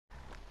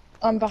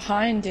I'm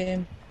behind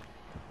him.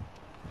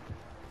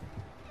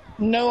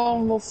 No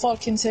one will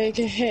fucking take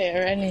a hit or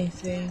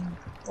anything.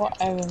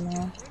 Whatever,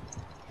 man.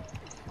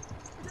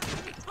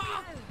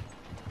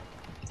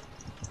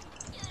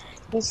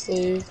 Let's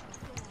leave.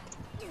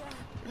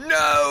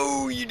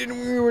 No, you didn't.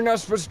 We were not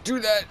supposed to do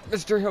that,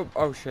 Mr. Hill.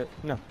 Oh shit!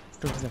 No,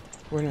 don't do that.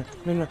 Wait,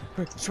 no.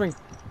 Swing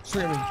at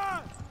me.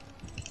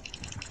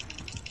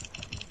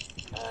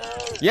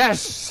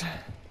 Yes.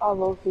 I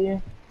love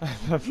you. I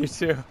love you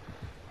too.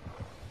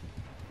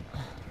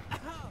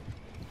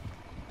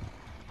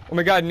 Oh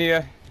my God,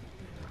 Nia.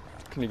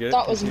 Can you get it?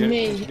 That was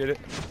me. Did you get it?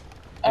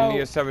 And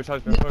Nia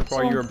sabotaged my hook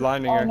while you were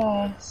blinding her.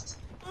 No.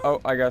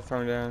 Oh, I got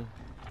thrown down.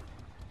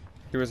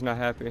 He was not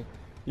happy.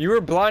 You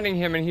were blinding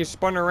him and he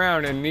spun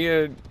around and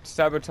Nia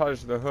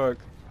sabotaged the hook.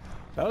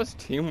 That was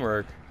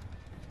teamwork.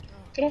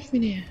 Get off me,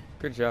 Nia.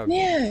 Good job.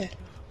 Nia!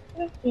 Get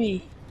off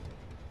me.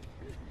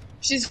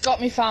 She's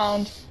got me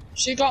found.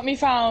 She got me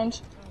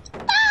found.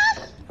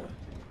 Ah!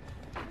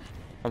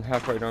 I'm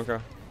halfway, don't go.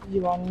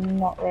 You are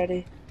not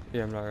ready.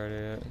 Yeah, I'm not ready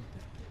yet.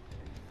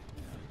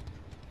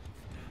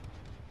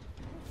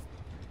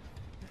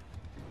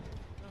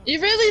 You're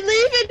really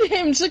leaving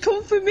him to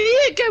come for me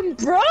again,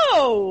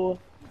 bro!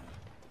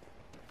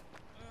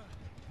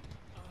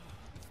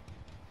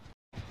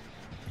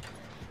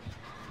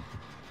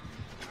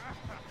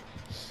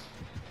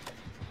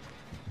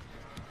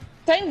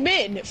 Thank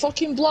Min, it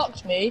fucking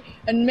blocked me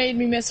and made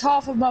me miss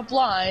half of my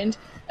blind,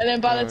 and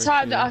then by the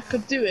time that I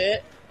could do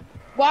it,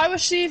 why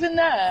was she even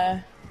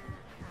there?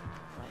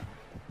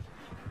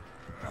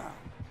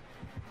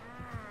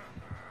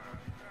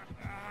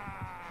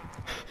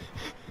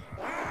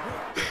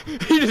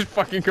 He just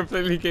fucking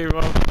completely gave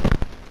up.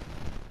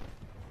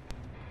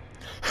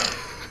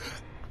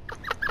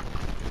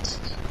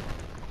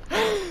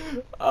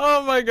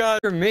 Oh my God.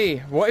 For me,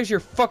 what is your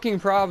fucking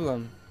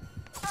problem?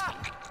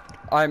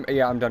 I'm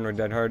done with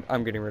Dead Hard.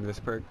 I'm getting rid of this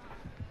perk.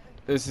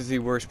 This is the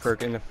worst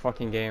perk in the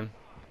fucking game.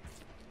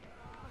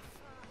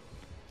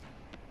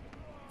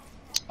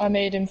 I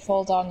made him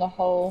fall down the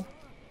hole.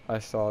 I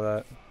saw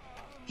that.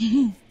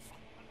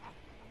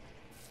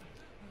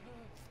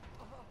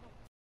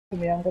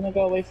 I'm gonna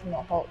go away from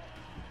that hole.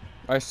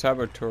 I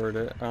saboteured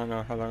it. I don't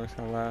know how long it's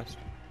gonna last.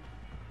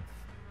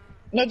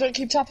 No, don't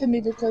keep tapping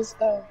me because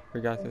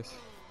We got this.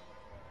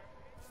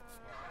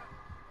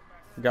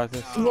 We got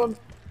this. Run.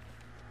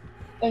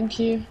 Thank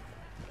you.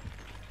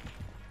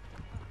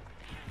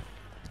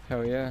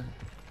 Hell yeah.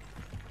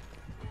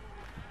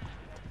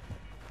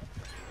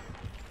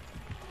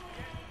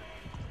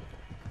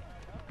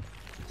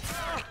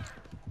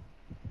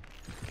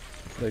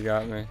 They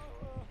got me.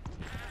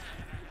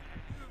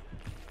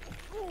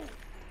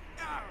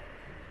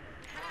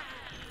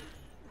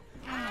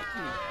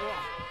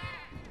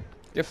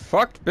 You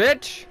fucked,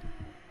 bitch!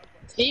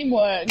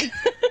 Teamwork.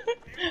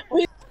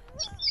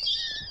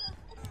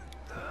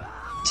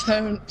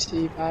 Don't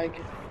teabag.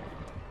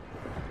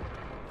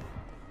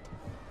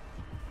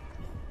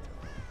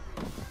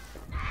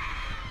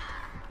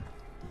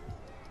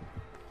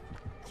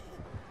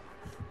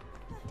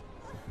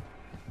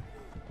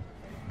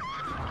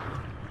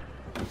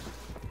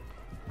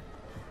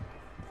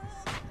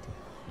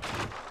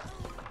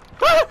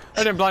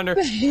 I didn't blind her.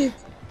 Babe.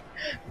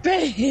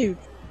 Babe.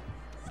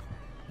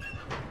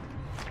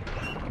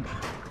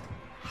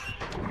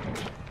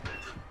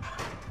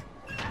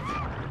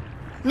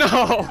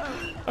 No!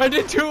 I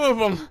did 2 of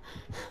them!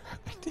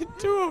 I did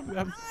 2 of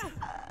them!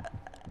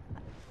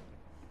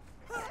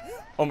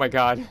 Oh my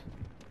God.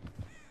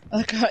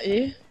 I got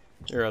you.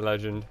 You're a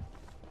legend.